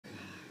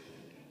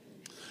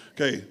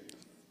Okay,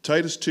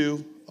 Titus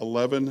 2,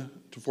 11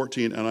 to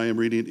 14, and I am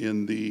reading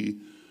in the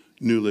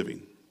New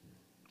Living.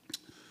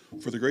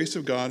 For the grace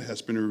of God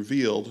has been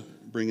revealed,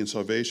 bringing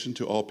salvation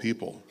to all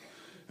people.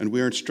 And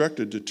we are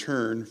instructed to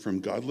turn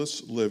from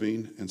godless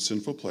living and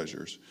sinful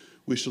pleasures.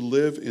 We should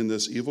live in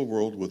this evil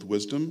world with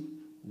wisdom,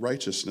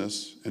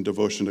 righteousness, and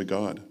devotion to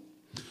God,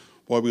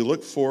 while we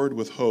look forward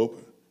with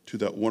hope to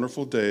that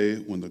wonderful day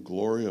when the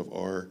glory of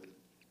our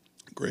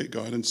great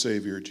God and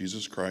Savior,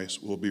 Jesus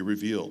Christ, will be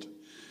revealed.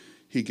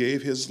 He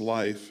gave his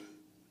life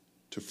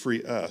to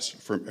free us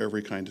from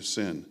every kind of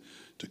sin,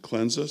 to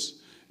cleanse us,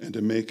 and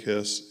to make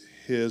us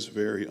his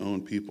very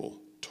own people,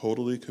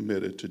 totally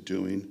committed to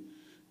doing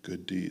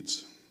good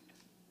deeds.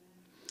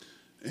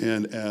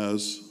 And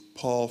as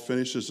Paul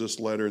finishes this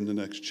letter in the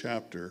next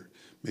chapter,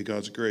 may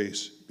God's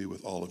grace be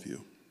with all of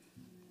you.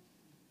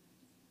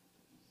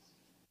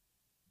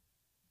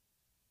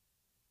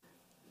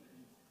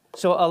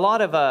 So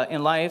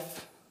in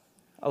life,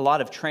 a lot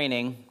of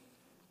training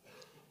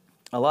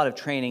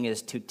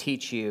is to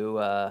teach you,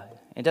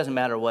 it doesn't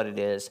matter what it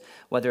is,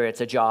 whether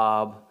it's a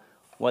job,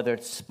 whether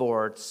it's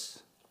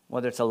sports,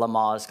 whether it's a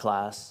Lamaze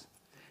class.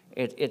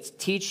 It's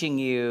teaching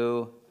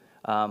you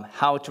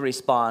how to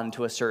respond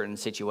to a certain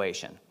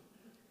situation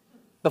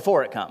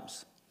before it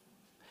comes.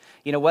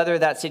 You know, whether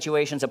that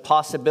situation's a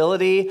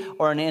possibility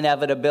or an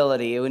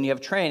inevitability. When you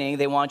have training,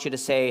 they want you to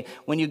say,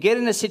 when you get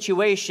in a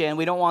situation,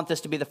 we don't want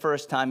this to be the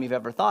first time you've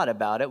ever thought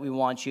about it. We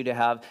want you to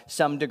have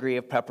some degree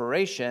of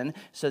preparation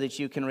so that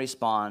you can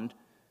respond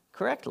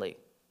correctly,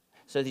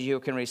 so that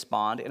you can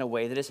respond in a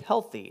way that is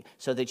healthy,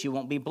 so that you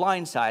won't be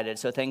blindsided,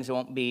 so things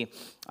won't be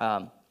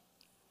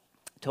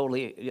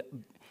totally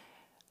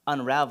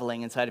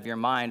unraveling inside of your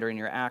mind or in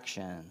your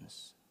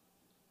actions.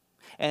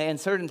 And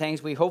certain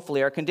things we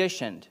hopefully are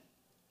conditioned.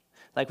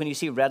 Like when you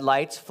see red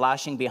lights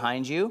flashing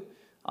behind you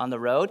on the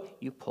road,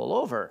 you pull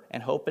over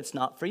and hope it's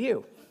not for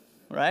you,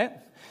 right?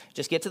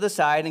 Just get to the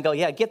side and go,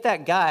 yeah, get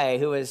that guy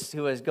who is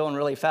going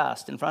really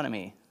fast in front of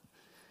me.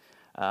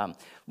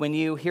 When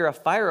you hear a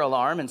fire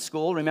alarm in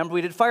school, remember we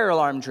did fire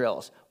alarm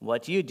drills.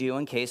 What do you do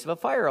in case of a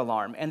fire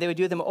alarm? And they would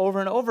do them over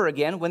and over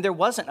again when there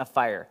wasn't a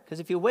fire. Because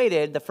if you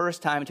waited the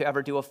first time to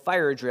ever do a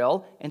fire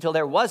drill until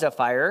there was a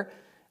fire,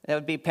 that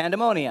would be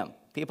pandemonium,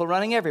 people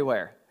running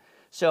everywhere.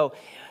 So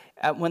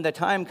when the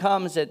time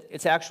comes that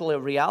it's actually a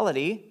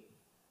reality,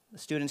 the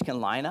students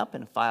can line up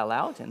and file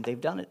out, and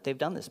they've done it. They've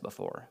done this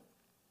before.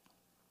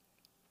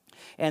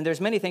 And there's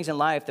many things in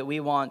life that we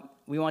want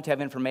to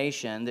have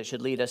information that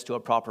should lead us to a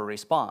proper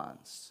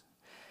response.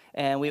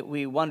 And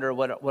we wonder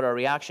what our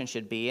reaction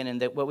should be. And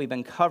what we've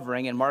been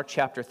covering in Mark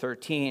chapter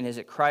 13 is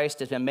that Christ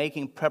has been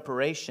making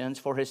preparations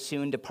for his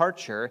soon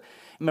departure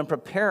and been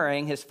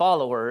preparing his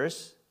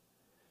followers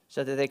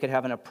so that they could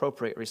have an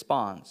appropriate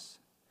response.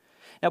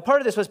 Now,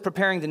 part of this was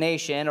preparing the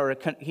nation, or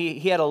he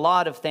had a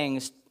lot of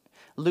things,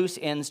 loose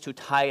ends to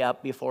tie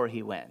up before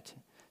he went.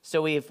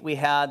 So we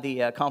had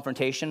the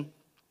confrontation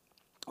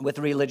with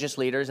the religious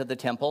leaders of the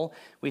temple.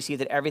 We see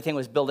that everything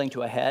was building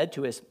to a head,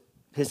 to his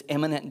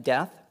imminent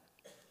death,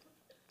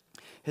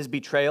 his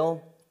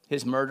betrayal,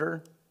 his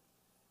murder.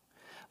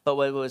 But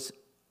what was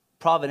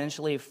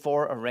providentially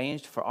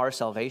forearranged for our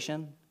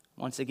salvation,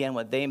 once again,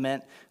 what they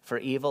meant for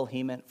evil,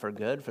 he meant for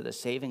good, for the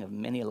saving of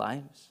many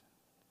lives.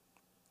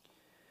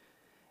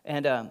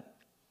 And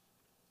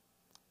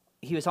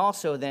he was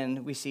also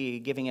then, we see,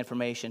 giving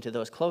information to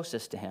those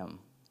closest to him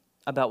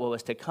about what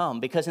was to come.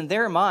 Because in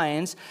their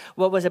minds,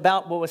 what was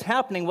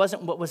happening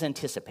wasn't what was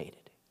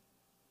anticipated.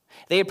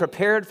 They had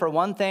prepared for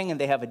one thing, and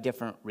they have a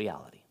different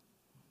reality.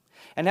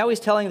 And now he's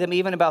telling them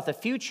even about the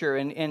future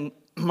in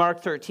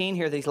Mark 13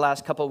 here these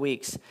last couple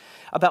weeks,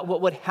 about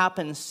what would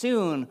happen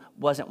soon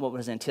wasn't what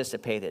was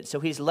anticipated. So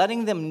he's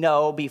letting them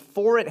know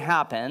before it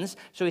happens,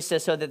 so he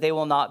says, so that they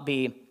will not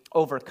be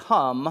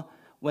overcome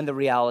when the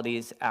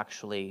realities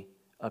actually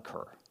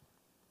occur.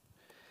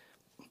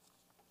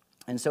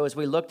 And so as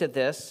we looked at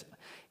this,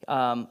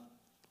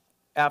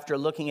 after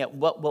looking at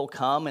what will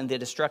come and the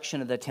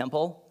destruction of the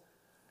temple,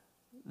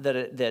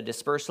 the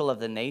dispersal of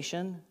the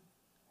nation,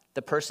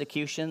 the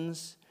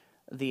persecutions,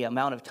 the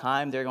amount of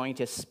time they're going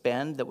to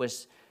spend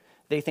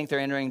they think they're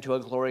entering into a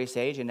glorious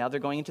age, and now they're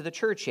going into the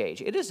church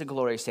age. It is a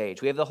glorious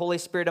age. We have the Holy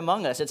Spirit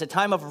among us. It's a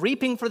time of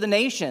reaping for the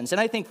nations. And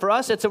I think for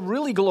us, it's a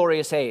really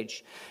glorious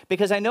age.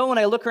 Because I know when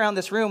I look around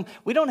this room,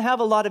 we don't have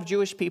a lot of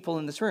Jewish people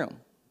in this room.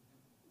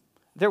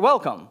 They're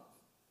welcome.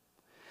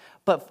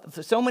 But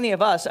for so many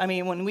of us, I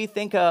mean, when I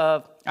think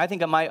of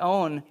my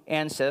own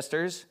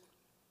ancestors,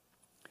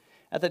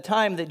 at the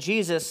time that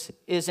Jesus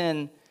is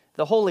in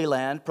the Holy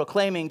Land,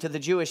 proclaiming to the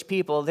Jewish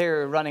people,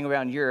 they're running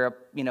around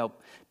Europe,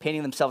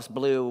 painting themselves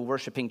blue,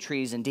 worshiping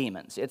trees and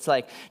demons. It's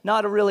like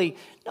not a really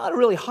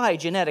high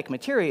genetic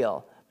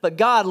material. But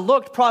God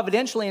looked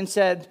providentially and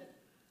said,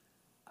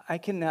 I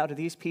can now to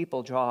these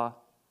people draw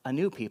a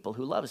new people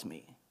who loves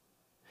me.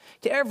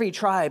 To every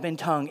tribe and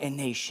tongue and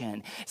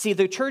nation. See,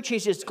 the church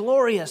age is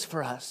glorious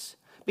for us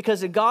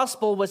because the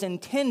gospel was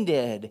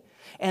intended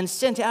and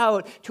sent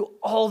out to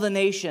all the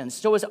nations.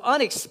 So it was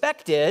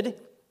unexpected,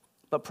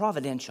 but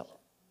providential.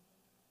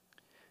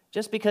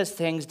 Just because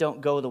things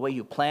don't go the way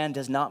you plan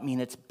does not mean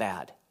it's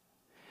bad.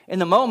 In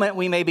the moment,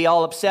 we may be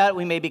all upset,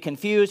 we may be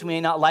confused, we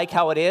may not like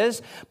how it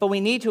is, but we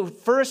need to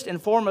first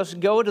and foremost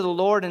go to the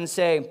Lord and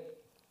say,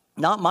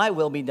 not my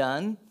will be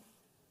done,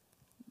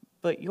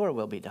 but your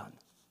will be done.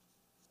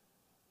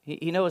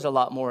 He knows a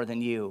lot more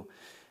than you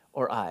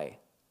or I.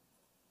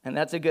 And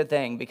that's a good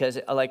thing, because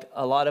like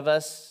a lot of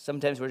us,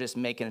 sometimes we're just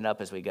making it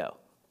up as we go.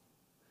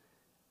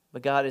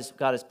 But God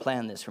has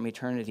planned this from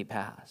eternity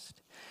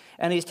past.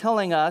 And he's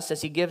telling us,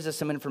 as he gives us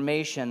some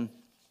information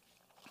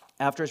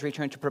after his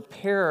return, to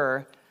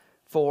prepare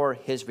for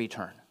his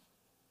return.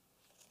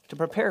 To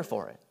prepare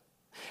for it.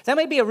 That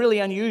may be a really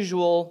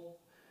unusual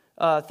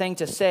thing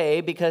to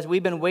say, because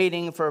we've been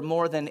waiting for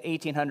more than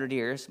 1,800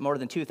 years, more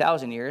than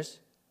 2,000 years.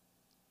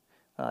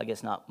 Well, I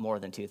guess not more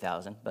than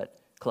 2,000, but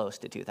close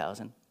to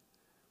 2,000.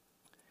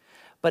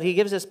 But he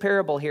gives this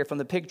parable here from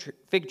the fig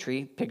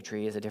tree. Pig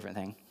tree is a different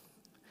thing.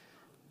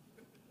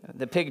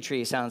 The pig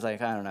tree sounds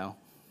like, I don't know,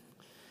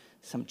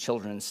 some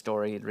children's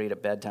story you'd read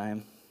at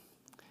bedtime.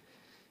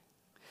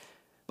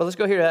 But let's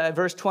go here to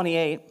verse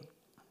 28.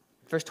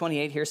 Verse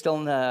 28 here, still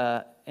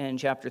in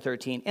chapter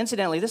 13.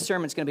 Incidentally, this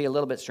sermon's going to be a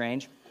little bit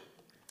strange,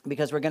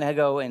 because we're going to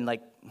go in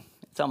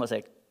it's almost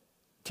like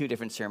two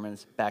different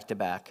sermons back to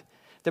back.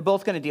 They're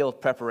both going to deal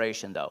with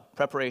preparation, though.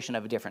 Preparation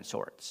of different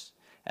sorts,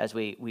 as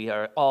we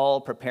are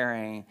all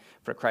preparing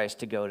for Christ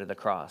to go to the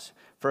cross.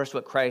 First,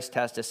 what Christ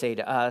has to say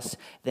to us,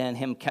 then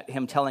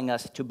him telling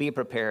us to be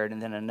prepared,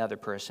 and then another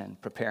person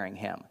preparing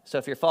him. So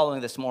if you're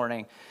following this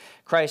morning,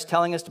 Christ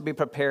telling us to be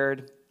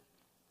prepared,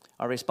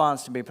 our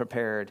response to be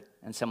prepared,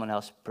 and someone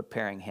else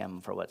preparing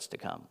him for what's to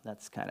come.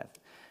 That's kind of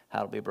how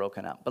it'll be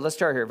broken up. But let's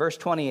start here, verse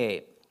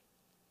 28.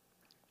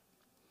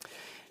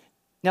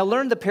 Now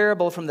learn the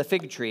parable from the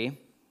fig tree.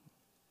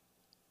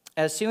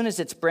 As soon as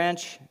its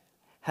branch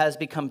has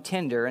become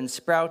tender and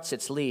sprouts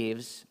its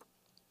leaves,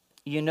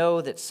 you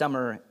know that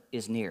summer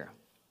is near.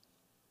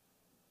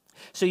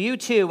 So you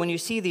too, when you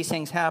see these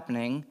things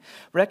happening,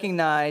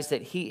 recognize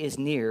that he is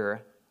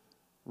near,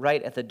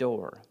 right at the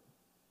door.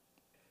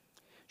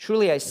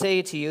 Truly I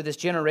say to you, this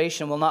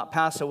generation will not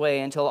pass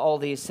away until all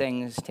these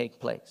things take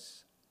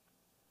place.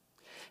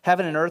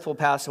 Heaven and earth will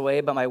pass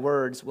away, but my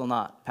words will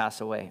not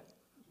pass away.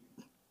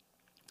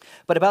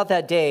 But about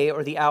that day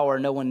or the hour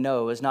no one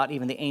knows, not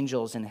even the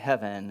angels in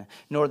heaven,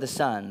 nor the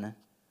Son,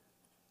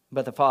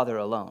 but the Father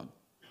alone.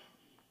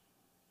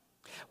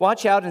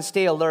 Watch out and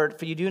stay alert,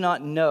 for you do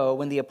not know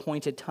when the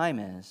appointed time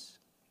is.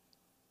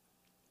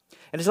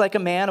 It is like a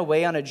man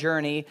away on a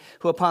journey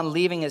who, upon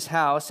leaving his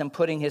house and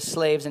putting his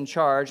slaves in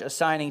charge,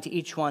 assigning to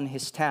each one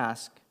his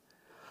task,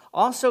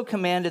 also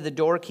commanded the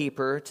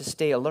doorkeeper to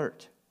stay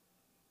alert.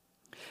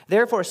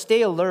 Therefore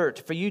stay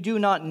alert, for you do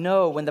not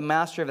know when the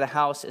master of the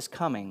house is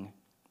coming,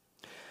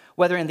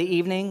 whether in the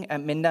evening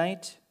at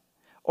midnight,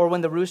 or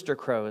when the rooster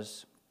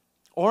crows,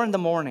 or in the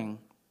morning,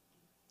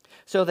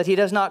 so that he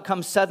does not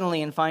come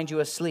suddenly and find you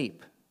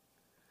asleep.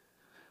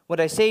 What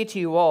I say to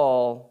you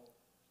all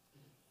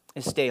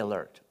is stay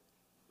alert.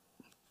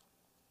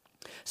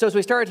 So as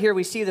we start here,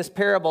 we see this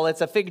parable.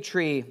 It's a fig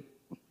tree,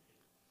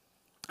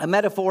 a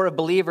metaphor of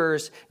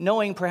believers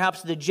knowing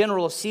perhaps the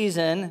general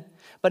season,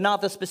 but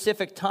not the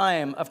specific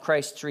time of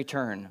Christ's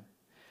return.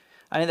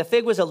 I mean, the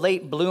fig was a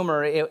late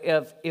bloomer.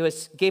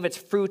 It gave its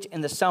fruit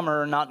in the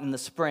summer, not in the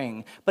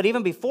spring. But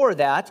even before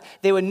that,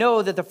 they would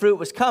know that the fruit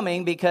was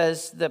coming,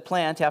 because the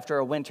plant, after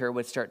a winter,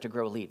 would start to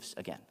grow leaves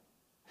again.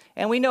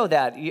 And we know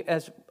that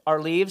as our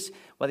leaves,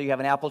 whether you have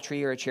an apple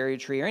tree or a cherry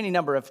tree or any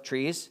number of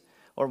trees,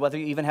 or whether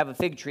you even have a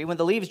fig tree, when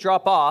the leaves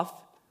drop off,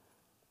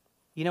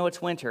 you know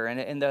it's winter,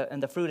 and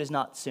the fruit is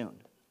not soon.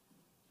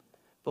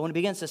 But when it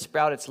begins to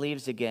sprout its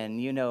leaves again,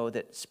 you know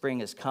that spring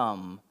has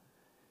come,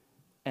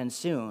 and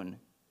soon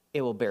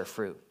it will bear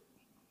fruit.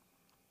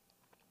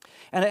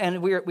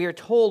 And we are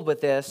told with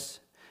this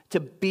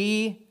to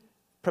be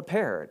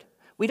prepared.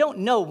 We don't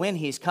know when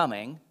he's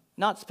coming,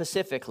 not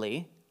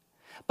specifically,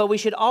 but we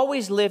should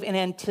always live in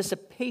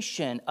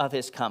anticipation of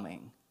his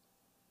coming.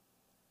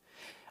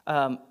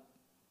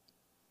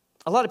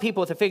 A lot of people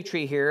with the fig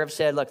tree here have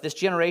said, look, this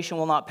generation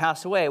will not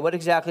pass away. What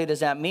exactly does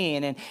that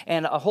mean?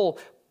 And a whole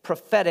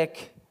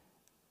prophetic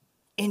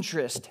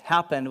interest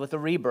happened with the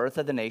rebirth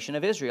of the nation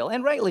of Israel.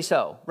 And rightly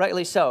so,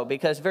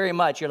 because very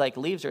much you're like,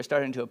 leaves are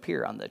starting to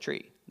appear on the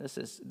tree. This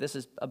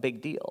is a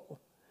big deal.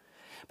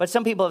 But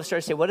some people have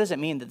started to say, what does it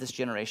mean that this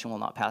generation will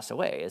not pass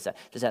away? Does that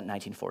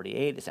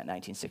 1948? Is that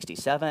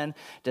 1967?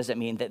 Does it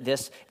mean that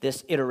this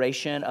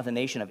iteration of the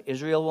nation of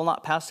Israel will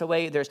not pass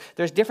away?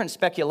 There's different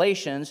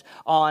speculations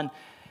on,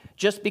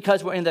 just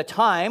because we're in the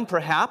time,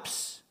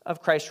 perhaps,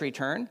 of Christ's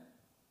return.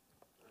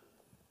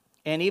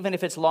 And even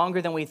if it's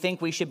longer than we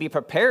think, we should be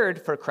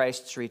prepared for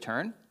Christ's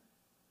return.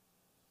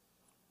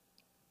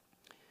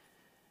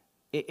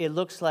 It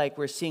looks like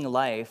we're seeing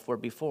life where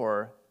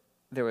before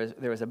there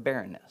was a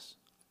barrenness.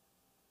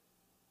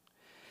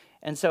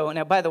 And so,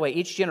 now, by the way,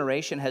 each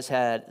generation has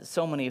had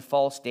so many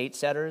false date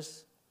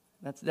setters.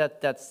 That's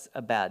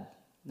a bad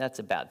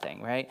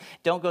thing, right?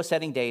 Don't go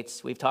setting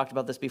dates. We've talked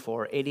about this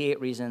before.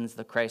 88 reasons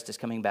that Christ is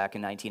coming back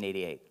in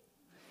 1988.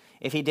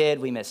 If he did,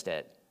 we missed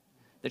it.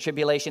 The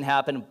tribulation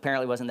happened,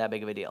 apparently wasn't that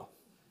big of a deal.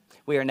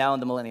 We are now in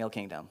the millennial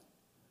kingdom.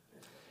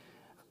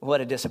 What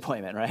a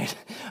disappointment, right?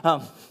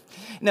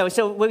 No,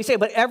 so what we say,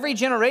 but every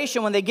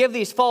generation, when they give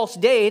these false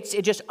dates,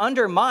 it just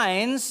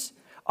undermines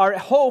our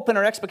hope and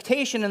our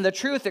expectation in the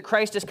truth that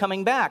Christ is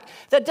coming back.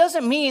 That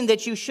doesn't mean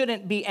that you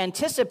shouldn't be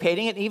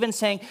anticipating it, even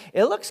saying,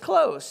 it looks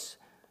close.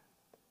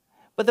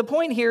 But the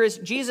point here is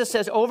Jesus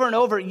says over and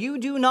over, you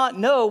do not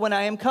know when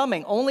I am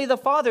coming. Only the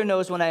Father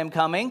knows when I am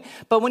coming.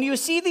 But when you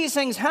see these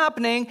things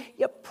happening,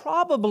 you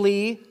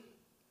probably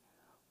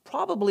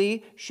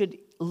should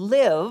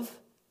live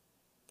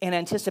in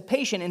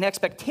anticipation, in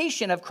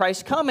expectation of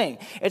Christ's coming.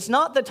 It's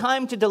not the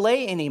time to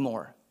delay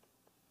anymore.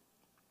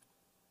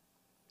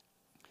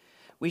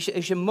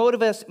 It should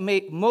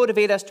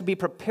motivate us to be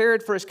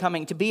prepared for his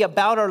coming, to be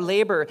about our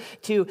labor,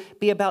 to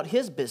be about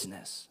his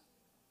business.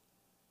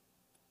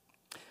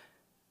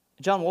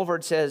 John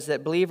Wolford says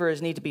that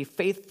believers need to be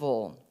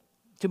faithful,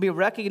 to be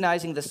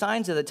recognizing the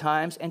signs of the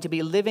times, and to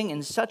be living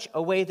in such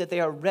a way that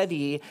they are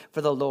ready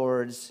for the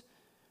Lord's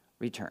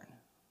return.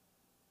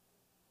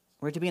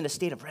 We're to be in a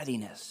state of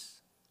readiness.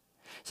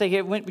 So do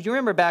you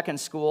remember back in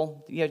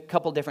school, you had a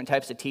couple different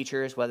types of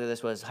teachers, whether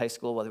this was high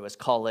school, whether it was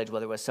college,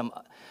 whether it was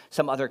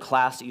some other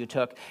class that you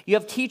took. You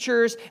have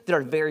teachers that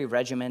are very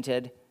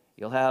regimented.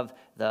 You'll have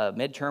the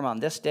midterm on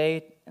this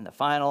date and the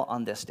final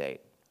on this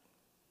date.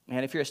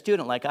 And if you're a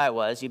student like I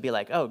was, you'd be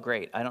like, oh,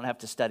 great, I don't have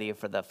to study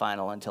for the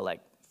final until like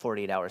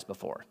 48 hours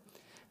before.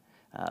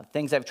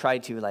 Things I've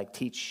tried to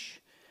teach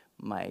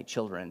my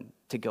children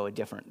to go a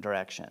different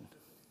direction.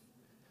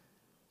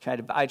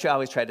 I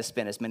always tried to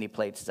spin as many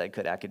plates as I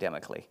could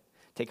academically.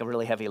 Take a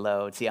really heavy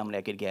load, see how many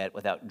I could get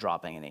without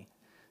dropping any.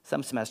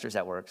 Some semesters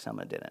that worked, some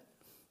it didn't.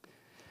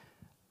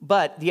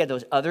 But you had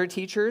those other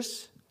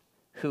teachers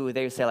who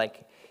they would say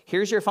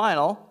here's your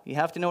final. You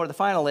have to know where the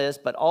final is,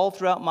 but all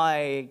throughout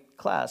my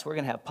class, we're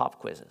going to have pop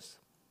quizzes.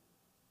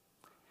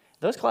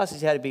 Those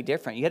classes had to be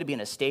different. You had to be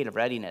in a state of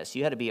readiness.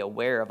 You had to be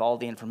aware of all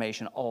the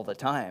information all the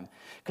time.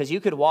 Because you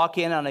could walk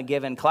in on a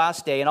given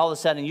class day, and all of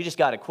a sudden, you just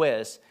got a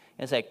quiz.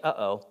 And it's like,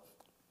 uh-oh.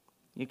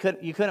 You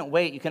couldn't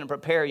wait. You couldn't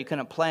prepare. You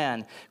couldn't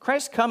plan.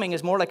 Christ's coming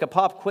is more like a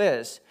pop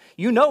quiz.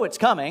 You know it's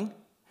coming.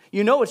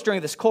 You know it's during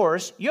this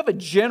course. You have a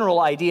general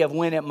idea of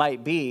when it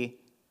might be,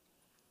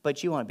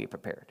 but you want to be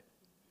prepared.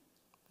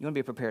 You want to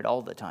be prepared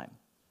all the time.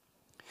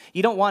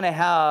 You don't want to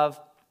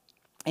have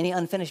any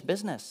unfinished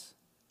business.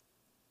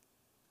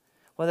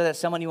 Whether that's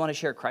someone you want to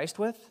share Christ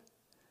with,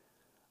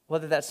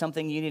 whether that's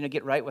something you need to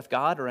get right with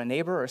God or a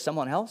neighbor or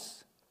someone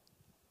else.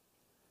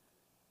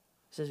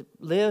 It says,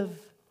 live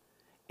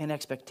in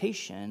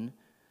expectation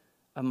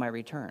of my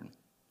return.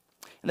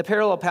 In the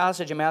parallel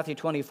passage in Matthew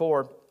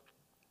 24,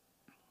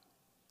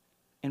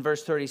 in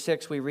verse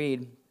 36, we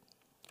read,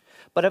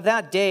 but of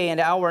that day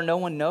and hour no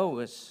one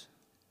knows,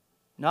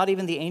 not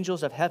even the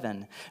angels of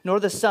heaven,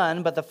 nor the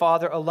Son, but the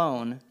Father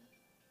alone.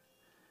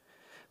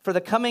 For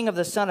the coming of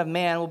the Son of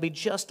Man will be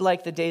just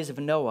like the days of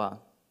Noah.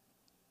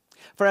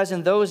 For as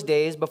in those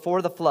days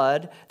before the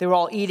flood, they were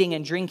all eating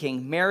and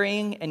drinking,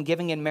 marrying and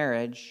giving in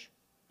marriage,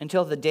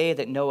 until the day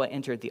that Noah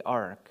entered the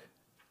ark.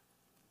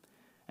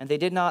 And they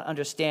did not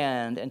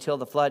understand until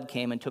the flood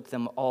came and took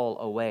them all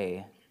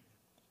away.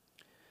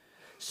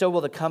 So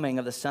will the coming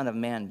of the Son of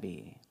Man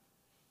be.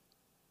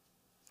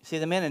 See,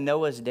 the men in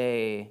Noah's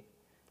day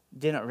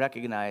didn't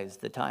recognize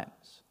the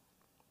times.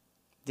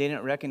 They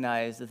didn't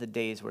recognize that the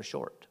days were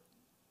short.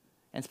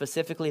 And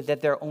specifically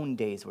that their own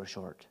days were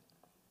short.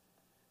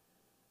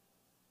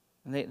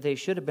 And they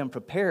should have been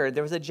prepared.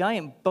 There was a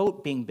giant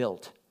boat being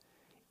built.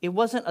 It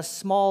wasn't a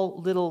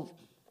small little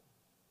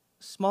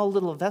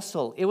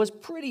vessel. It was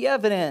pretty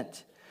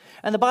evident.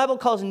 And the Bible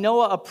calls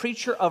Noah a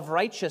preacher of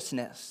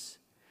righteousness.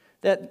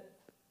 That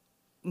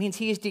means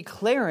he is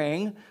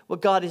declaring what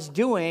God is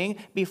doing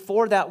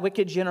before that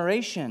wicked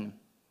generation.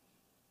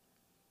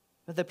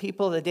 But the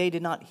people of the day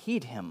did not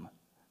heed him.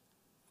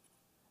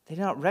 They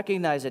did not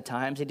recognize the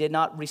times. They did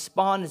not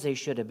respond as they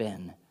should have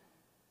been.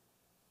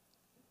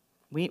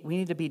 We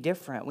need to be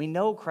different. We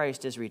know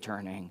Christ is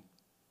returning.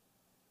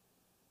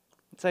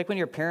 It's like when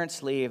your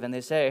parents leave and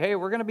they say, hey,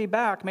 we're going to be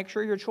back. Make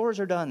sure your chores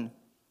are done.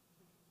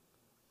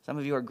 Some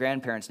of you are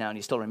grandparents now and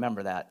you still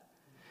remember that.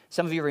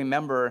 Some of you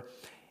remember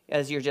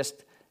as you're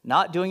just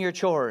not doing your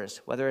chores,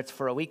 whether it's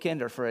for a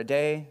weekend or for a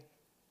day.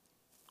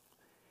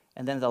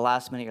 And then at the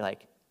last minute you're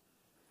like,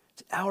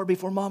 it's an hour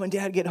before mom and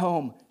dad get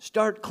home.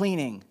 Start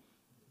cleaning.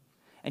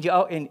 And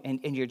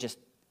you're just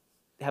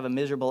have a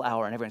miserable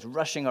hour and everyone's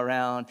rushing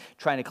around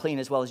trying to clean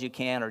as well as you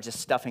can or just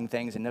stuffing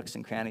things in nooks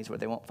and crannies where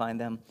they won't find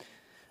them.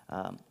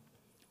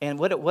 And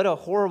what a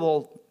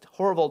horrible,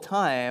 horrible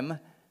time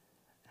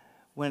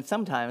when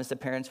sometimes the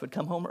parents would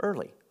come home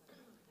early.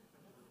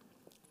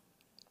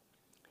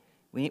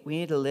 We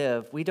need to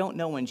live. We don't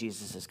know when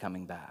Jesus is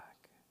coming back.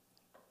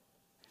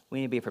 We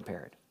need to be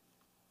prepared.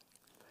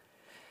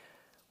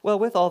 Well,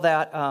 with all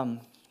that,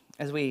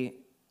 as we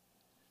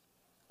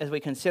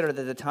consider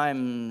that the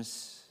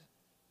times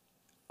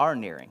are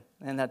nearing,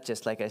 and that's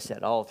just like I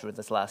said, all through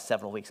this last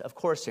several weeks, of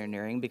course they're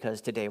nearing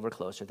because today we're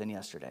closer than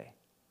yesterday.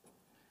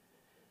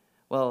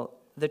 Well,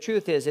 the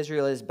truth is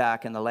Israel is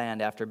back in the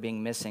land after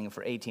being missing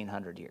for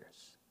 1,800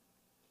 years.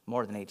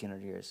 More than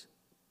 1,800 years.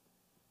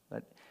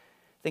 But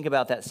think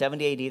about that.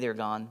 70 AD, they're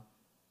gone.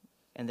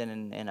 And then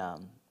in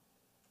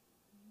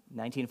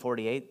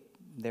 1948,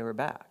 they were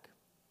back.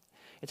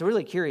 It's a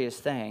really curious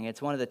thing.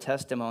 It's one of the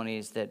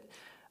testimonies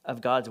of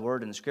God's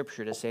word in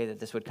Scripture to say that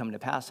this would come to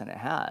pass, and it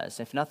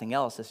has. If nothing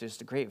else, this is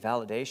just a great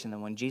validation that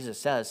when Jesus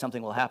says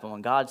something will happen,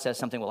 when God says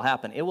something will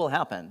happen, it will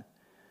happen.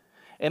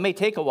 It may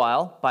take a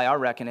while, by our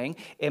reckoning.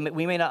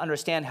 We may not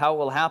understand how it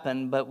will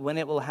happen, but when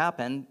it will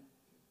happen,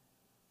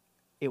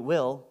 it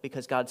will,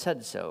 because God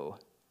said so.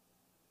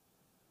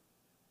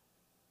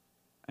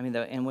 I mean,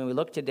 and when we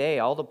look today,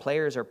 all the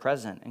players are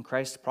present, and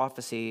Christ's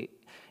prophecies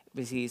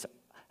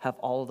have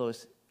all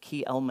those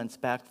key elements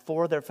back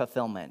for their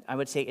fulfillment. I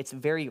would say it's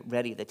very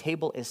ready. The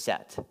table is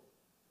set.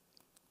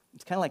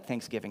 It's kind of like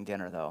Thanksgiving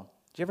dinner, though.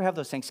 Do you ever have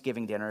those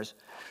Thanksgiving dinners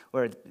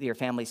where your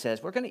family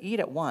says, we're going to eat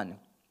at 1,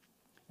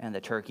 and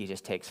the turkey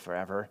just takes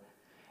forever,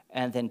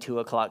 and then 2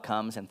 o'clock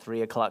comes, and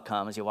 3 o'clock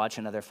comes, you watch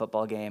another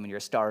football game, and you're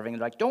starving, and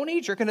they're like, don't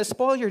eat, you're going to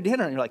spoil your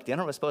dinner. And you're like,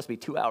 dinner was supposed to be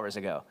 2 hours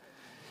ago.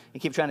 You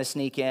keep trying to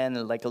sneak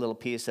in like a little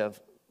piece of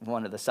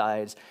one of the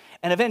sides.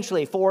 And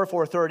eventually,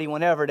 4:30,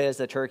 whenever it is,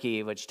 the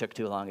turkey, which took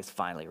too long, is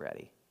finally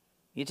ready.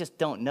 You just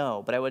don't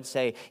know. But I would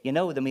say, you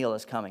know the meal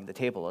is coming. The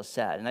table is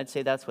set. And I'd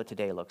say that's what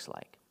today looks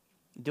like.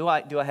 Do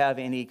I have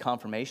any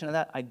confirmation of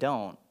that? I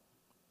don't.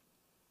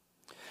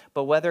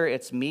 But whether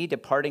it's me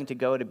departing to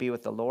go to be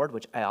with the Lord,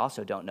 which I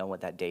also don't know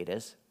what that date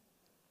is.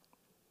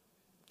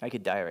 I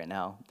could die right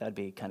now. That'd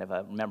be kind of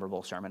a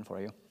memorable sermon for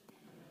you.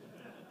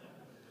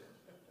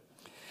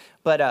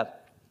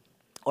 But,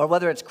 or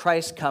whether it's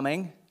Christ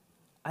coming,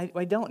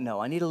 I don't know.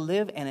 I need to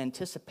live in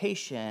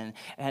anticipation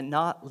and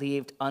not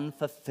leave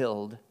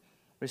unfulfilled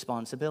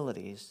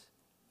responsibilities.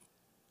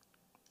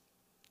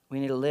 We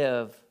need to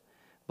live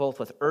both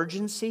with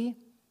urgency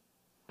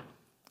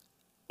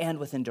and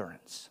with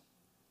endurance.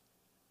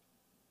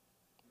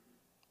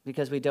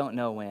 Because we don't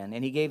know when.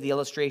 And he gave the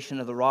illustration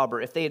of the robber.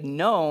 If they had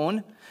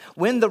known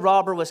when the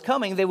robber was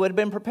coming, they would have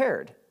been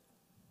prepared.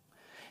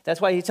 That's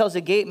why he tells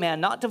the gate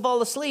man not to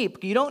fall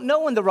asleep. You don't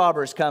know when the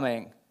robber's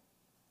coming.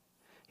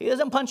 He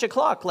doesn't punch a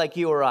clock like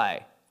you or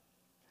I.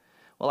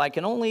 Well, I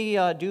can only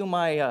do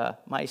my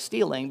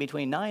stealing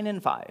between 9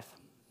 and 5.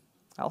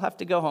 I'll have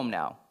to go home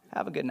now.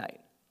 Have a good night.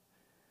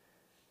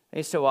 I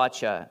used to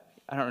watch, I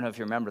don't know if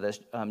you remember this,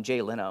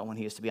 Jay Leno, when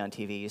he used to be on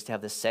TV, used to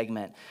have this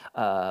segment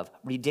of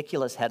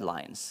ridiculous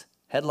headlines.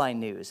 Headline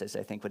news, as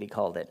I think what he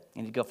called it.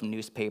 And he'd go from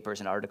newspapers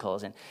and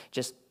articles and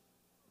just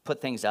put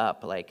things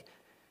up, like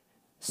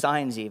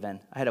signs even.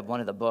 I had one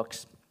of the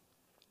books,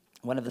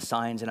 one of the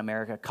signs in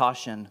America,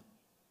 caution,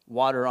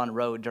 water on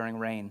road during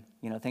rain,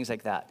 things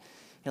like that.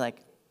 You're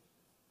like,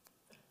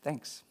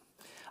 thanks.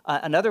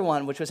 Another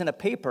one, which was in a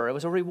paper, it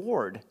was a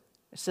reward.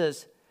 It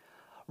says,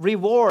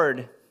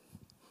 reward.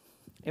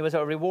 It was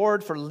a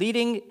reward for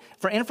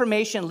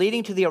information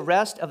leading to the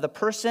arrest of the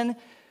person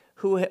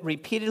who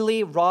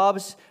repeatedly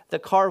robs the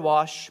car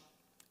wash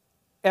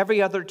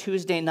every other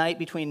Tuesday night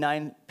between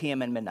 9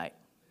 p.m. and midnight.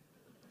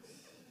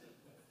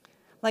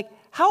 Like,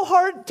 how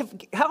hard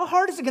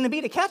is it going to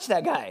be to catch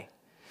that guy?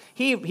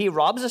 He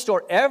robs a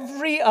store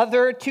every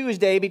other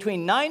Tuesday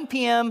between 9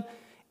 p.m.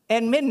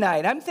 and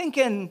midnight. I'm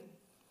thinking,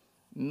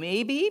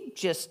 maybe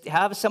just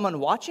have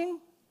someone watching?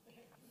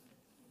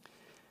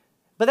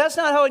 But that's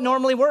not how it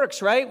normally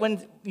works, right?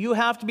 When you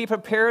have to be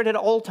prepared at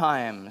all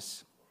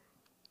times.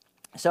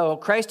 So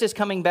Christ is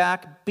coming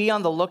back. Be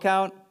on the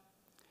lookout.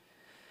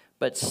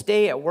 But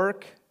stay at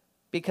work,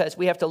 because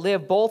we have to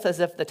live both as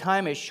if the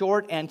time is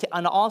short and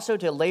also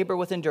to labor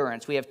with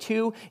endurance. We have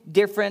two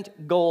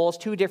different goals,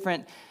 two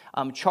different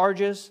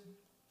charges.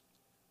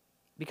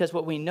 Because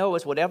what we know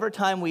is whatever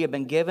time we have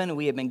been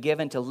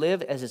given to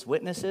live as his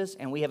witnesses,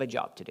 and we have a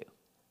job to do.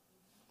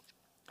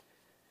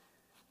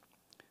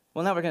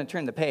 Well, now we're going to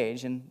turn the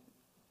page, and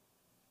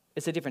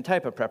it's a different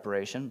type of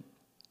preparation.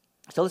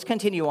 So let's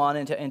continue on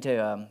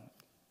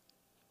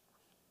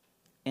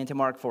into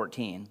Mark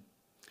 14.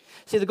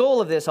 See, the goal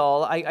of this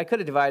all, I could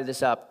have divided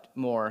this up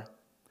more,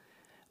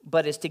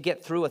 but is to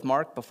get through with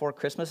Mark before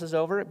Christmas is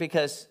over,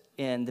 because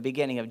in the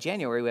beginning of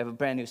January, we have a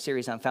brand new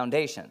series on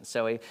foundations.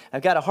 So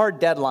I've got a hard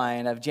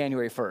deadline of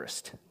January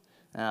 1st.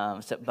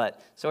 So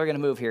we're going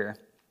to move here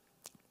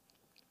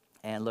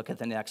and look at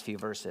the next few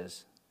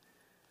verses.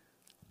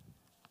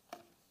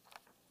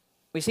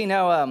 We see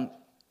now,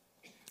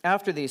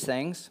 after these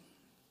things,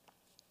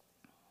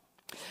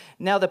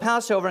 now the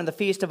Passover and the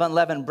Feast of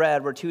Unleavened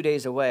Bread were 2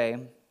 days away,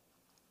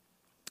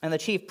 and the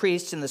chief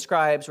priests and the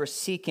scribes were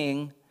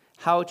seeking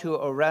how to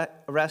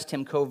arrest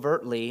him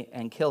covertly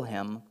and kill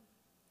him.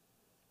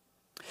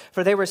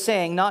 For they were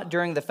saying, not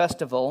during the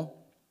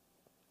festival,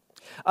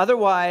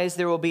 otherwise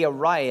there will be a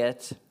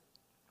riot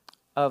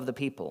of the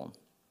people.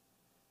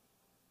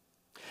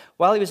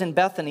 While he was in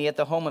Bethany at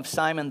the home of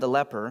Simon the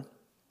leper,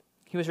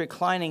 he was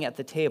reclining at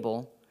the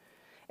table,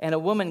 and a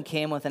woman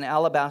came with an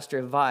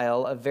alabaster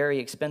vial of very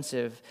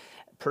expensive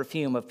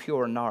perfume of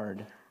pure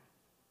nard.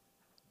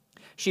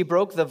 She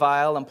broke the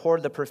vial and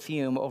poured the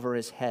perfume over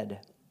his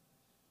head.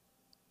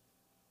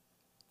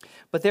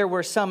 But there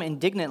were some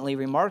indignantly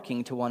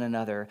remarking to one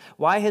another,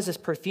 "Why has this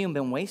perfume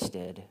been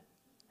wasted?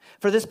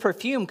 For this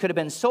perfume could have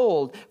been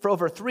sold for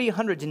over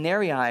 300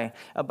 denarii.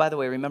 By the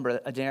way,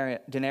 remember, a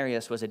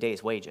denarius was a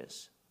day's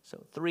wages.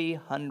 So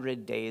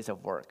 300 days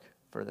of work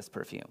for this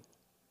perfume.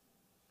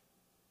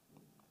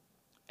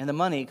 And the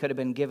money could have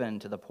been given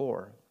to the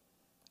poor."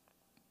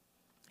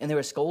 And they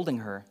were scolding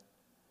her.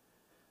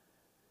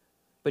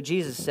 But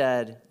Jesus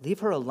said, "Leave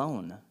her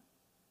alone.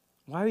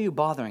 Why are you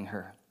bothering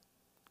her?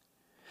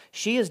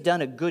 She has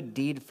done a good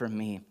deed for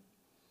me.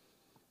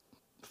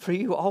 For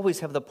you always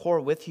have the poor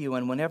with you,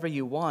 and whenever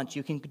you want,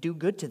 you can do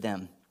good to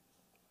them.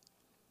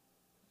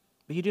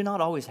 But you do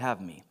not always have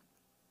me.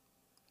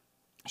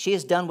 She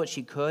has done what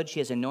she could. She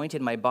has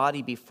anointed my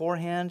body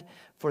beforehand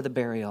for the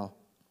burial.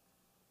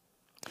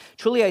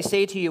 Truly I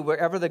say to you,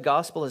 wherever the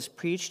gospel is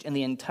preached in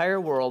the entire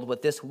world,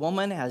 what this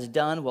woman has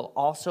done will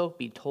also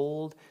be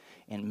told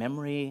in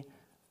memory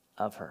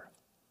of her."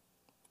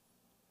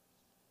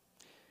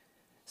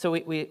 So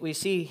we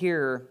see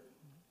here,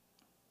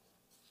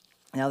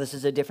 now this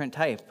is a different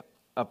type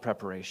of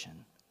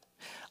preparation.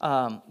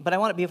 But I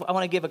want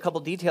to give a couple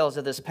details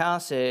of this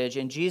passage.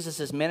 In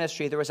Jesus'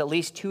 ministry, there was at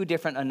least 2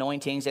 different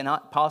anointings, and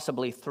not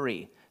possibly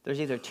 3. There's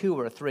either 2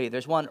 or 3.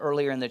 There's one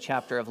earlier in the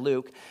chapter of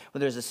Luke where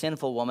there's a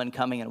sinful woman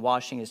coming and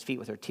washing his feet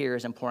with her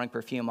tears and pouring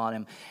perfume on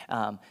him.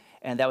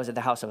 And that was at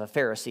the house of a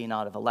Pharisee,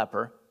 not of a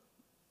leper.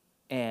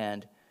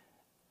 And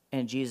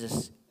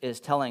Jesus is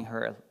telling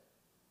her,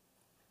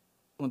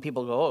 when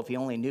people go, "Oh, if he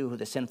only knew who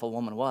the sinful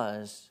woman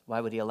was,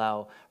 why would he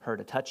allow her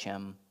to touch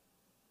him?"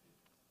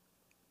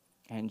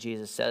 And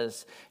Jesus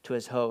says to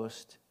his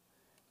host,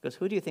 he goes,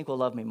 "Who do you think will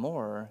love me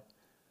more?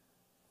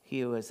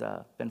 He who has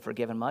been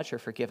forgiven much or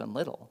forgiven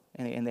little?"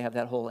 And they have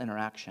that whole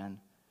interaction,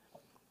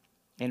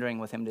 entering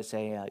with him to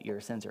say,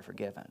 "Your sins are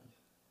forgiven."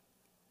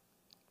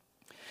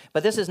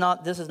 But this is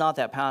not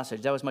that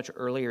passage. That was much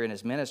earlier in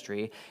his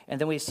ministry.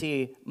 And then we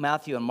see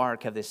Matthew and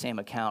Mark have the same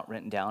account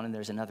written down, and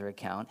there's another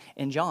account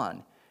in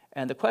John.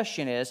 And the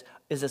question is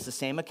this the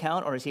same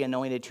account, or is he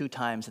anointed 2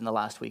 times in the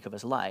last week of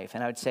his life?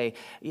 And I would say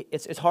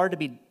it's hard to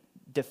be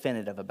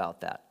definitive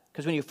about that.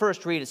 Because when you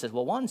first read, it says,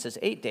 well, one says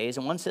 8 days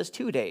and one says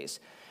 2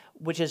 days,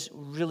 which is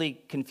really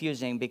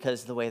confusing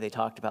because the way they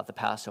talked about the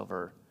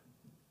Passover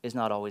is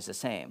not always the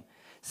same.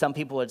 Some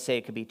people would say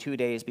it could be 2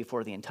 days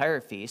before the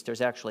entire feast. There's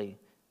actually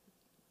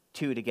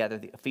 2 together,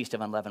 the Feast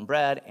of Unleavened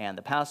Bread and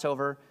the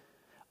Passover.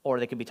 Or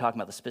they could be talking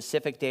about the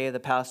specific day of the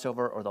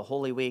Passover or the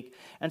Holy Week.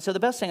 And so the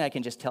best thing I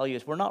can just tell you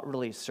is we're not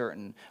really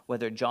certain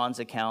whether John's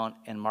account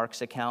and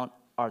Mark's account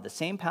are the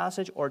same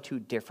passage or 2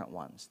 different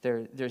ones.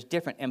 There's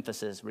different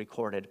emphasis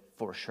recorded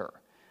for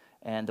sure.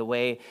 And the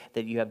way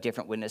that you have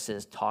different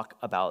witnesses talk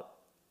about,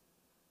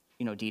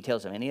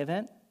 details of any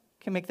event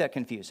can make that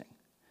confusing.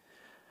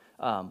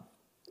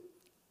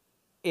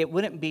 It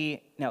wouldn't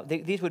be, now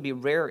these would be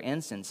rare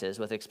instances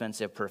with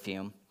expensive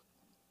perfume,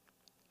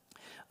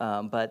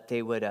 but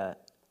they would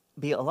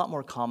be a lot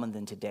more common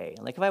than today.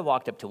 Like if I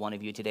walked up to one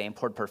of you today and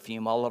poured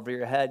perfume all over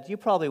your head, you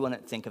probably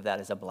wouldn't think of that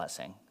as a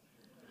blessing,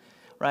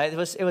 right?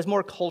 It was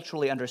more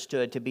culturally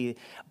understood to be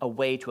a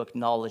way to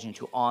acknowledge and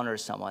to honor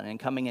someone. And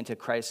coming into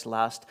Christ's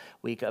last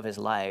week of his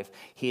life,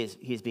 he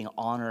is being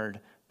honored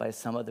by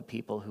some of the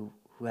people who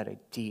had a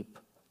deep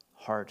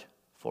heart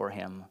for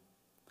him.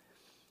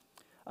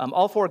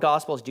 All 4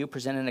 Gospels do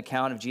present an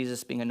account of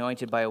Jesus being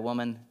anointed by a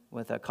woman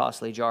with a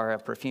costly jar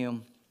of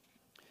perfume.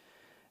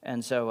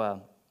 And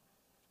so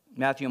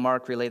Matthew and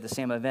Mark relay the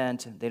same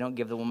event. They don't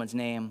give the woman's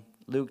name.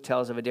 Luke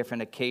tells of a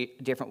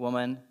different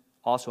woman,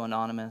 also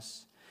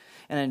anonymous.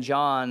 And in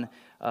John,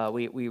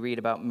 we read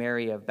about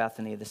Mary of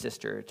Bethany, the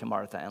sister to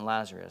Martha and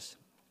Lazarus.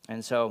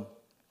 And so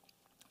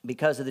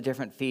because of the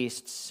different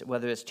feasts,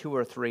 whether it's 2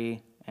 or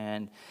 3,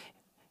 and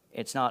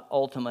it's not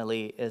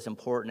ultimately as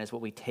important as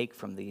what we take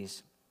from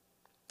these.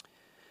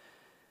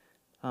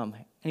 And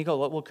you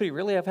go, well, could he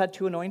really have had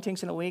 2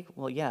 anointings in a week?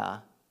 Well,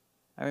 yeah.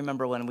 I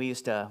remember when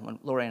when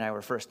Lori and I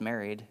were first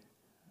married,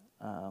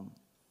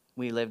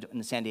 we lived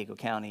in San Diego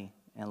County,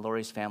 and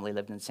Lori's family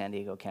lived in San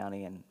Diego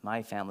County, and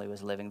my family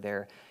was living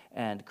there.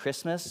 And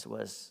Christmas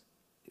was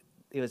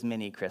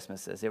mini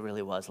Christmases. It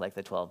really was like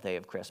the 12th day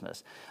of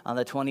Christmas. On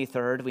the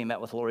 23rd, we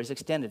met with Lori's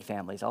extended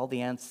families, all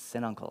the aunts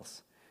and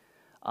uncles.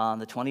 On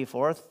the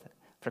 24th,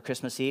 for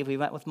Christmas Eve, we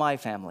met with my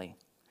family.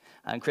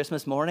 On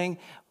Christmas morning,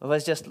 it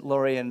was just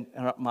Lori and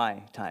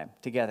my time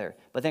together.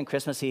 But then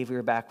Christmas Eve, we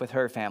were back with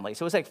her family.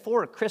 So it was like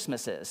 4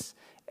 Christmases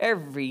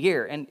every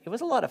year. And it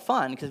was a lot of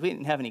fun because we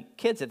didn't have any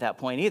kids at that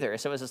point either.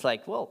 So it was just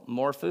like, well,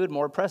 more food,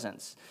 more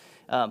presents.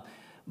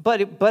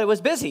 But it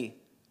was busy.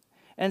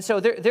 And so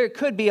there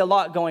could be a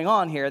lot going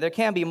on here. There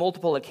can be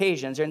multiple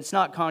occasions, and it's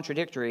not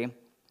contradictory.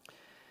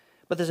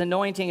 But this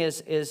anointing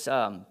is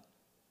going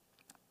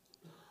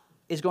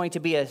to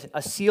be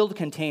a sealed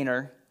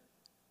container.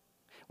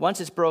 Once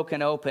it's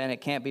broken open,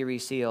 it can't be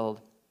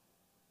resealed.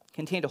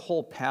 Contained a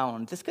whole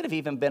pound. This could have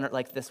even been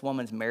like this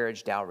woman's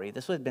marriage dowry.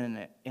 This would have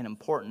been an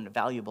important,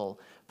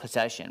 valuable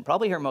possession.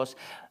 Probably her most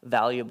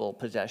valuable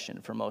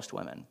possession for most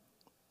women.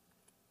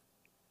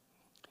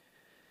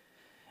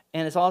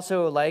 And it's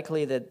also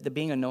likely that the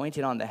being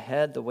anointed on the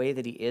head, the way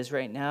that he is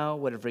right now,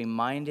 would have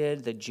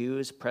reminded the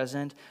Jews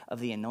present of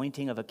the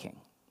anointing of a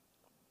king.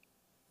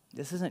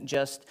 This isn't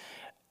just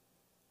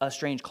a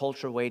strange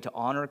cultural way to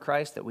honor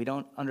Christ that we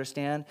don't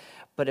understand,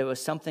 but it was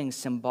something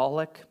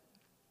symbolic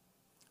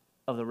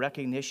of the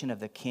recognition of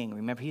the king.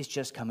 Remember, he's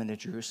just come into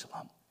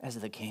Jerusalem as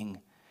the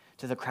king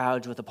to the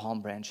crowds with the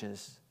palm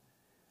branches.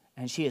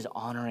 And she is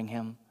honoring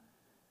him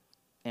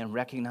and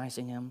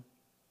recognizing him.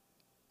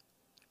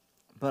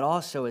 But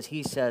also, as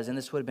he says, and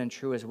this would have been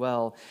true as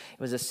well,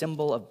 it was a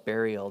symbol of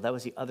burial. That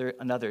was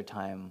another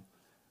time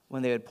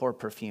when they would pour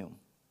perfume.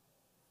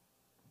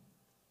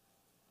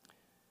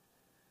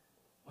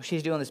 Well,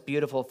 she's doing this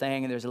beautiful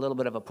thing, and there's a little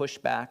bit of a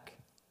pushback.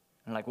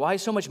 And like, why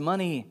so much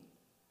money?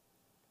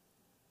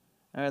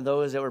 There are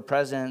those that were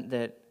present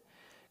that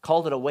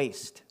called it a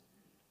waste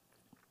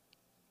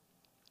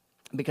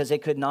because they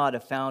could not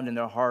have found in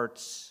their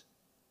hearts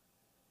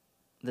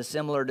the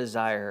similar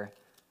desire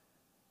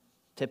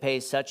to pay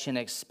such an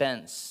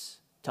expense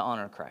to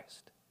honor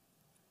Christ.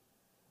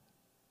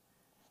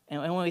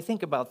 And when we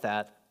think about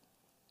that,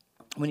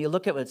 when you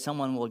look at what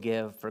someone will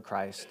give for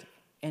Christ,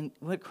 and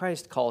what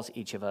Christ calls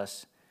each of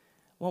us,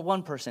 what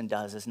one person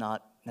does is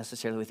not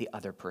necessarily what the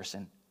other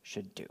person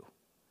should do.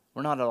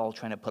 We're not at all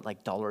trying to put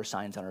like dollar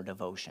signs on our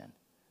devotion.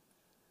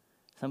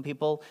 Some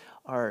people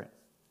are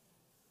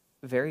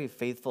very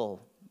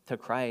faithful to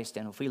Christ,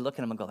 and if we look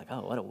at them and go like,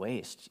 oh, what a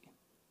waste.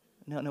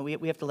 No,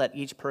 we have to let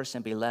each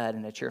person be led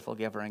in a cheerful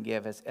giver and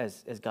give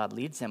as God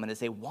leads them and as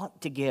they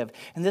want to give.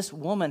 And this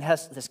woman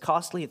has this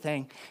costly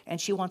thing,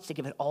 and she wants to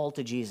give it all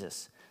to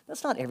Jesus.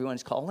 That's not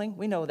everyone's calling.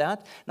 We know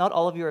that. Not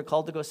all of you are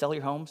called to go sell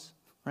your homes,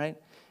 right?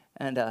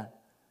 And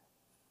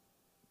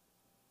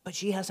but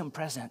she has him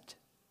present.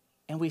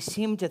 And we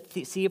seem to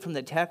see from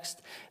the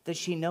text that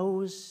she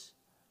knows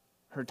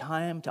her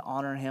time to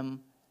honor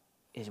him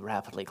is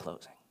rapidly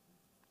closing.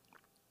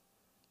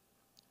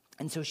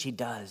 And so she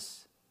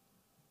does.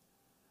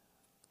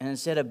 And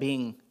instead of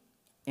being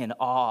in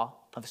awe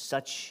of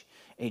such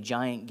a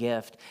giant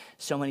gift,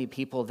 so many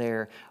people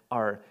there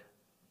are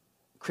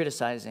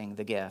criticizing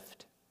the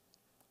gift.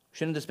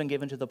 Shouldn't this have been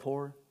given to the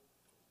poor?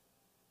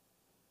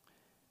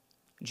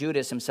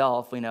 Judas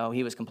himself, we know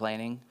he was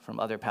complaining from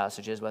other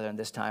passages, whether in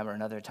this time or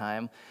another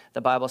time.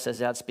 The Bible says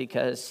that's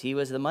because he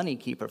was the money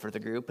keeper for the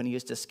group and he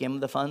used to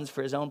skim the funds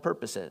for his own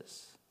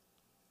purposes.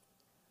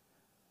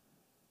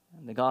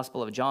 And the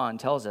Gospel of John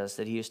tells us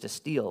that he used to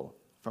steal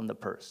from the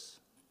purse.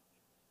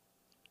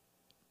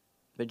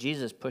 But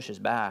Jesus pushes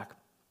back,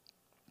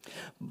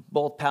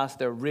 both past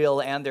their real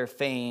and their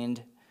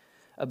feigned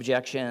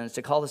objections,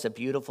 to call this a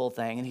beautiful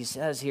thing. And he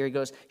says here, he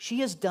goes, she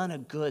has done a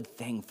good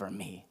thing for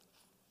me.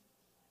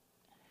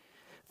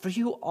 For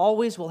you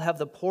always will have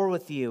the poor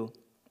with you,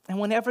 and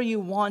whenever you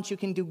want, you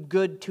can do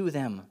good to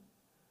them.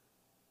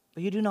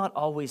 But you do not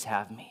always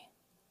have me.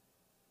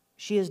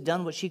 She has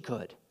done what she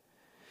could,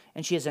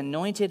 and she has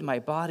anointed my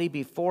body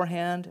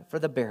beforehand for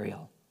the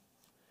burial.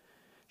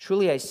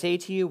 Truly I say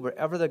to you,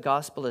 wherever the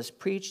gospel is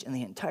preached in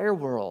the entire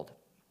world,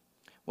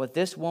 what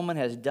this woman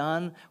has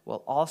done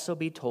will also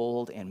be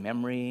told in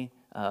memory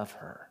of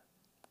her.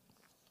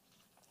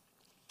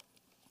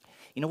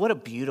 You know, what a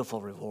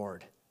beautiful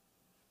reward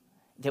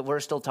that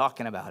we're still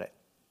talking about it.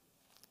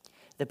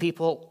 The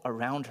people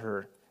around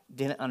her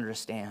didn't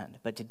understand,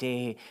 but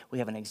today we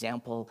have an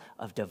example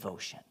of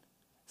devotion.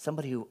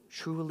 Somebody who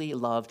truly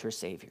loved her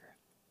Savior.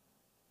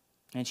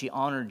 And she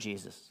honored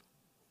Jesus.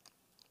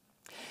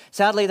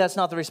 Sadly, that's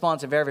not the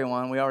response of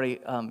everyone. We already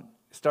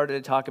started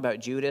to talk about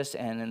Judas,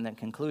 and in the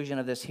conclusion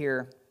of this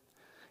here,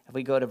 if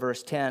we go to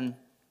verse 10,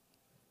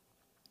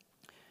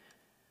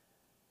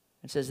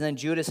 it says, then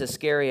Judas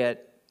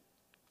Iscariot,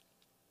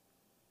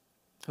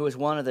 who was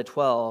one of the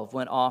 12,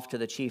 went off to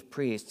the chief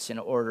priests in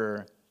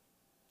order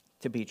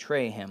to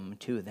betray him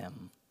to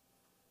them.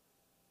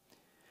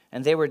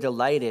 And they were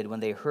delighted when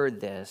they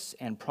heard this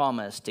and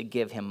promised to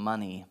give him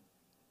money.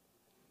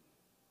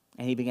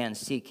 And he began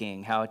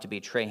seeking how to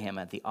betray him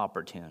at the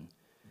opportune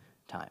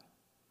time.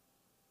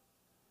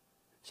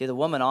 See, the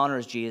woman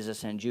honors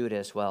Jesus, and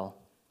Judas, well,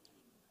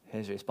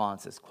 his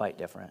response is quite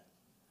different.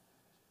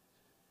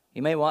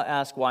 You may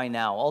ask why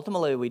now.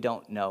 Ultimately, we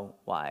don't know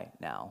why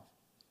now.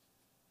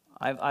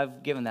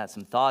 I've given that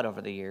some thought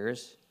over the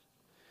years.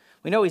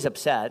 We know he's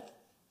upset.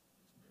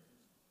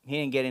 He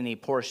didn't get any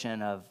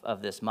portion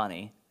of this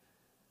money.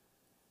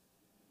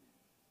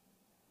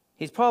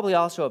 He's probably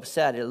also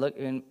upset.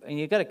 And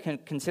you've got to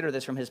consider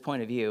this from his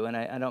point of view, and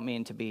I don't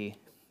mean to be,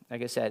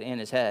 like I said, in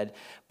his head,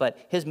 but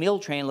his meal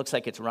train looks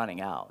like it's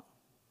running out.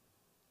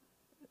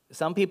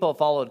 Some people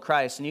followed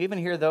Christ, and you even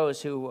hear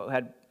those who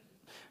had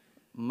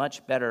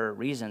much better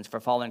reasons for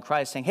following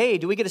Christ saying, hey,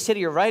 do we get to sit at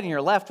your right and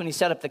your left when he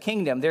set up the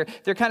kingdom?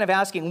 They're kind of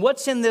asking,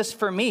 what's in this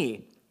for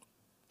me?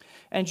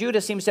 And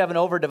Judas seems to have an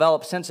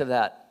overdeveloped sense of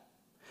that.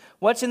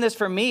 What's in this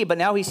for me? But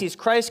now he sees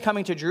Christ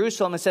coming to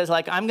Jerusalem and says,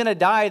 like, I'm going to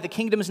die. The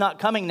kingdom's not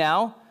coming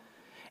now.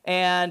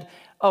 And,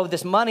 oh,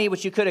 this money,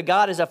 which you could have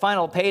got as a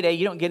final payday,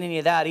 you don't get any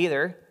of that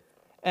either.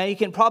 And you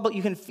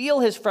can feel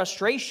his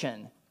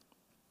frustration.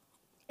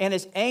 and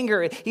his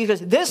anger. He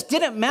goes, this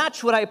didn't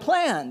match what I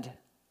planned.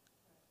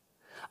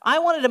 I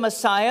wanted a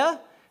Messiah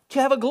to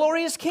have a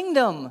glorious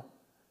kingdom,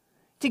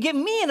 to give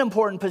me an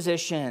important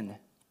position.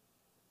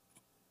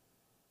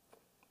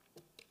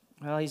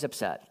 Well, he's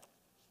upset.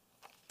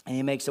 And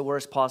he makes the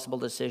worst possible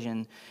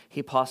decision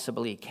he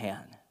possibly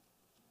can.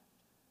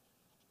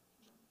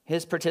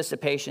 His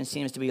participation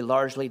seems to be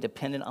largely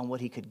dependent on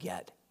what he could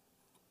get.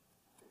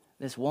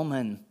 This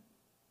woman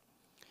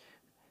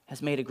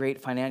has made a great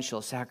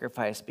financial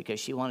sacrifice because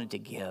she wanted to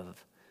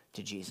give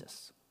to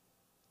Jesus.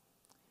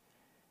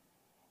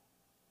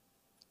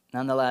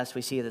 Nonetheless,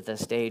 we see that the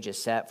stage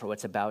is set for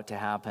what's about to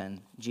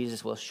happen.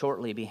 Jesus will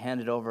shortly be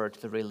handed over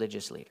to the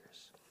religious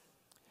leaders.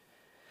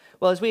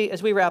 Well, as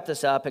we wrap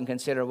this up and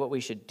consider what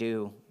we should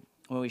do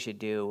with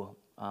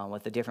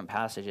the different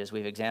passages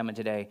we've examined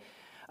today,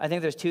 I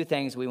think there's two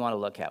things we want to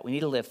look at. We need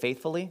to live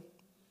faithfully,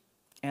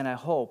 and I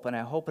hope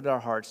that our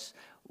hearts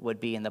would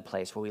be in the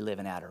place where we live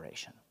in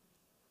adoration.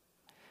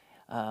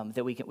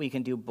 That we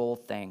can do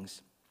both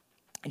things.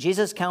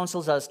 Jesus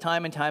counsels us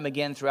time and time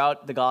again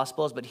throughout the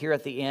Gospels, but here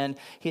at the end,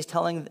 he's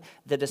telling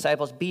the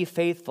disciples, be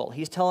faithful.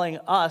 He's telling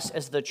us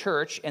as the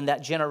church in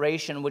that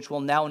generation, which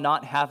will now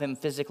not have him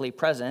physically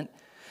present,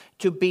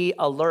 to be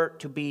alert,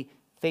 to be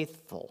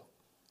faithful.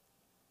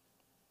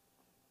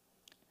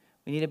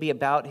 We need to be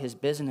about his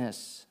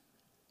business.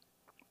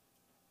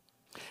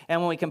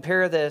 And when we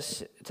compare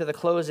this to the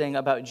closing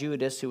about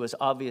Judas, who was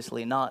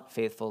obviously not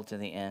faithful to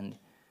the end,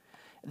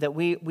 that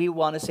we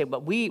want to say,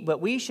 but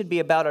we should be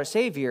about our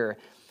Savior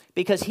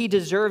because he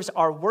deserves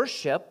our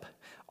worship,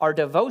 our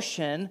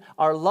devotion,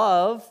 our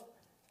love,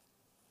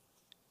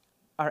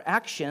 our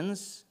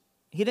actions.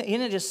 He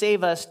didn't just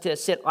save us to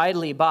sit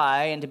idly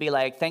by and to be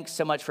like, thanks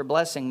so much for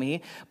blessing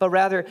me, but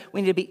rather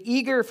we need to be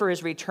eager for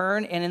his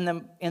return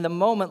and in the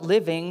moment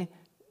living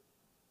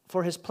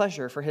for his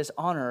pleasure, for his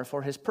honor,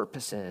 for his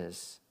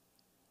purposes.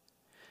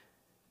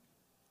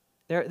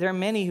 There are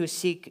many who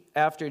seek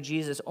after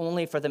Jesus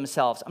only for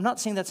themselves. I'm not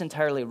saying that's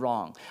entirely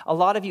wrong. A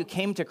lot of you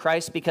came to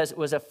Christ because it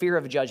was a fear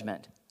of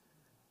judgment,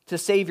 to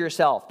save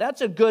yourself.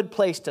 That's a good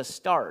place to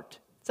start.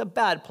 It's a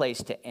bad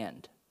place to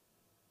end.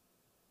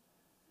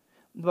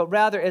 But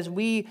rather, as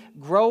we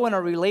grow in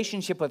our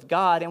relationship with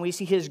God and we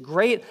see his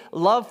great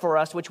love for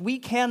us, which we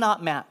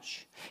cannot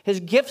match, his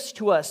gifts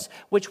to us,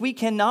 which we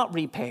cannot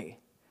repay,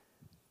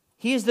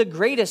 he is the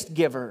greatest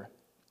giver.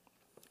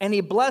 And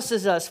he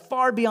blesses us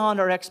far beyond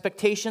our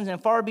expectations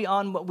and far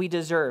beyond what we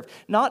deserve.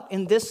 Not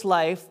in this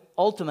life,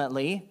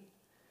 ultimately.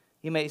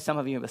 Some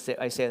of you,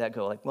 I say that,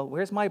 go like, well,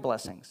 where's my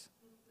blessings?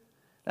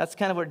 That's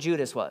kind of where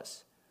Judas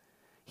was.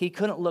 He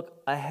couldn't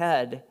look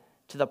ahead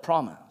to the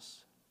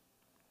promise.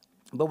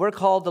 But we're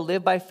called to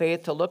live by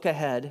faith, to look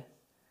ahead.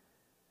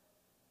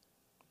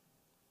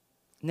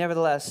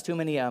 Nevertheless, too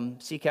many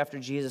seek after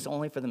Jesus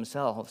only for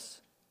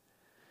themselves.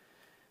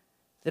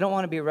 They don't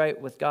want to be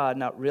right with God,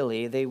 not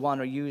really. They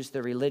want to use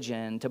their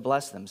religion to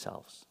bless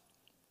themselves.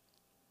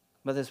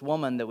 But this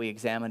woman that we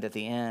examined at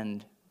the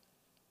end,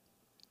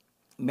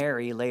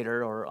 Mary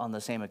later or on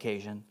the same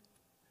occasion,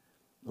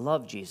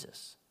 loved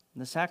Jesus.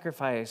 And the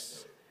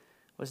sacrifice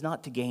was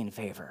not to gain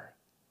favor,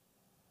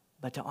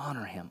 but to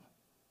honor him.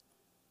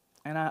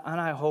 And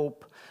I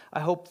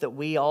hope that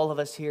we, all of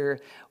us here,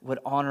 would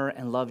honor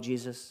and love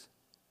Jesus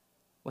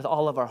with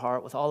all of our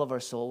heart, with all of our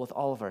soul, with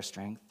all of our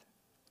strength.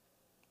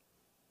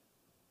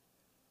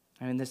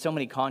 I mean, there's so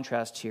many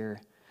contrasts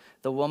here.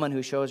 The woman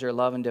who shows her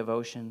love and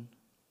devotion.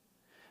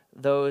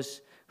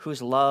 Those who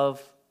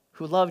love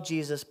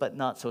Jesus but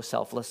not so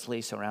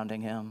selflessly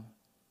surrounding him.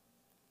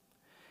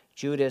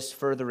 Judas,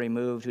 further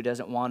removed, who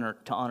doesn't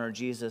want to honor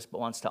Jesus but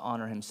wants to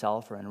honor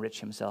himself or enrich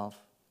himself.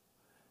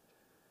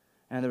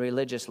 And the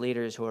religious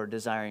leaders who are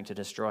desiring to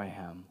destroy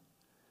him.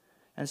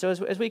 And so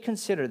as we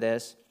consider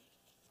this,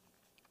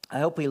 I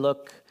hope we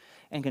look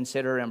and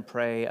consider and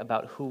pray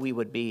about who we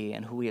would be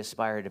and who we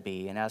aspire to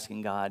be, and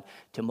asking God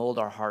to mold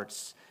our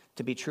hearts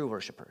to be true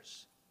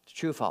worshipers,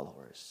 true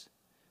followers,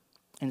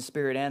 in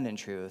spirit and in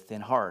truth,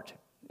 in heart,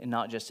 and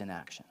not just in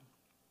action.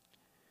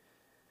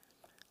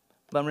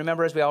 But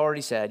remember, as we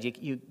already said,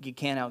 you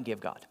can't outgive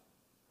God.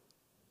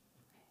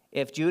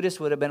 If Judas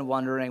would have been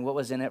wondering what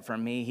was in it for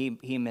me,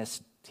 he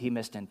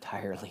missed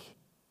entirely.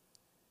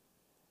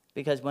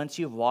 Because once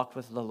you've walked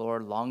with the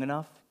Lord long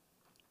enough,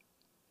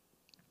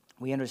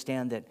 we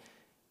understand that,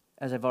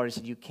 as I've already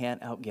said, you can't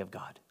outgive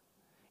God.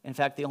 In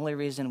fact, the only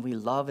reason we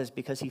love is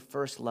because he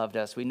first loved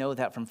us. We know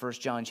that from 1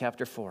 John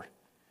chapter 4.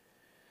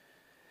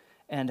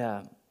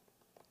 And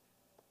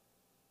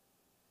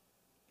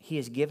he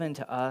is given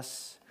to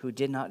us who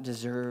did not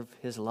deserve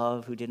his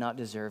love, who did not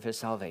deserve his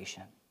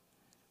salvation.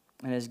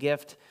 And his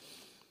gift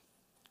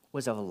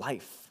was of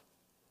life,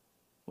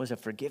 was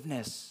of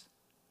forgiveness,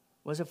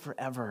 was of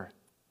forever,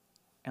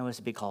 and was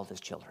to be called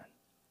his children,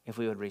 if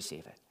we would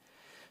receive it.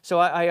 So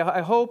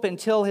I hope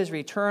until his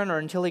return or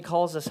until he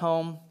calls us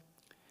home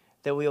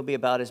that we will be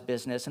about his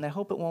business. And I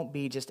hope it won't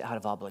be just out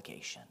of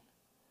obligation,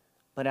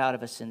 but out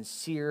of a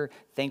sincere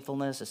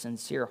thankfulness, a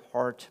sincere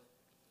heart.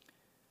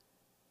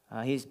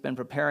 He's been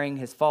preparing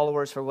his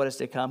followers for what is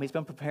to come. He's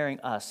been preparing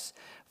us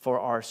for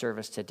our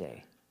service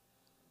today.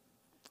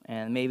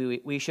 And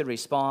maybe we should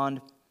respond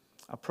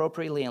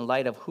appropriately in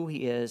light of who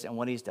he is and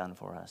what he's done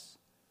for us,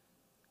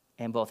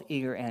 in both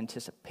eager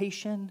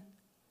anticipation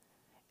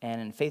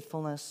and in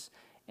faithfulness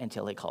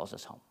until he calls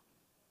us home.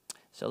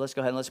 So let's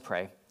go ahead and let's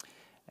pray,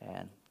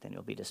 and then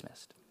you'll be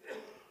dismissed.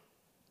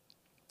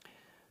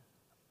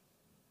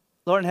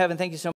 Lord in heaven, thank you so much.